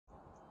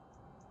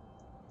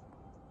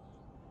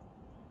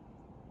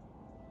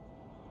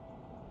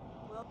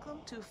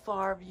Welcome to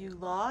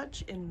Farview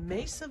Lodge in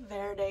Mesa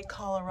Verde,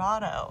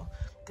 Colorado.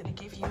 I'm going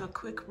to give you a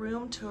quick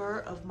room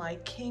tour of my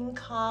King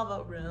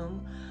Cava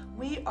room.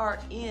 We are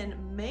in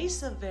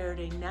Mesa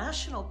Verde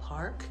National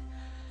Park.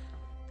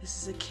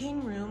 This is a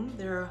king room.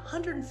 There are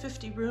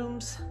 150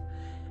 rooms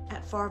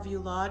at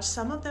Farview Lodge.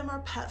 Some of them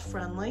are pet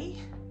friendly,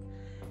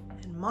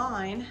 and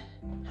mine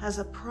has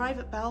a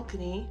private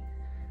balcony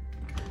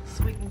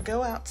so we can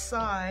go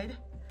outside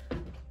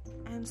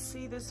and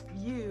see this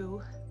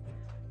view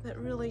that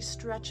really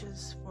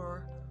stretches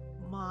for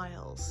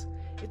miles.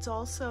 It's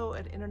also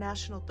an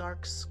international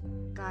dark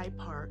sky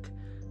park,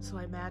 so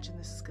I imagine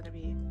this is going to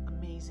be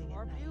amazing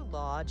at night. Farview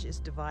Lodge is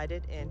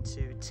divided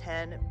into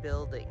 10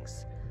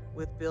 buildings,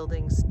 with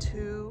buildings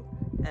 2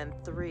 and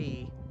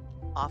 3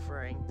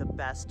 offering the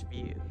best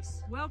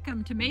views.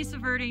 Welcome to Mesa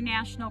Verde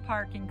National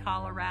Park in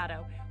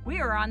Colorado. We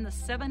are on the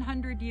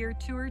 700-year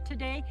tour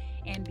today,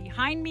 and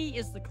behind me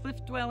is the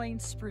cliff-dwelling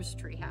spruce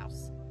tree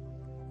house.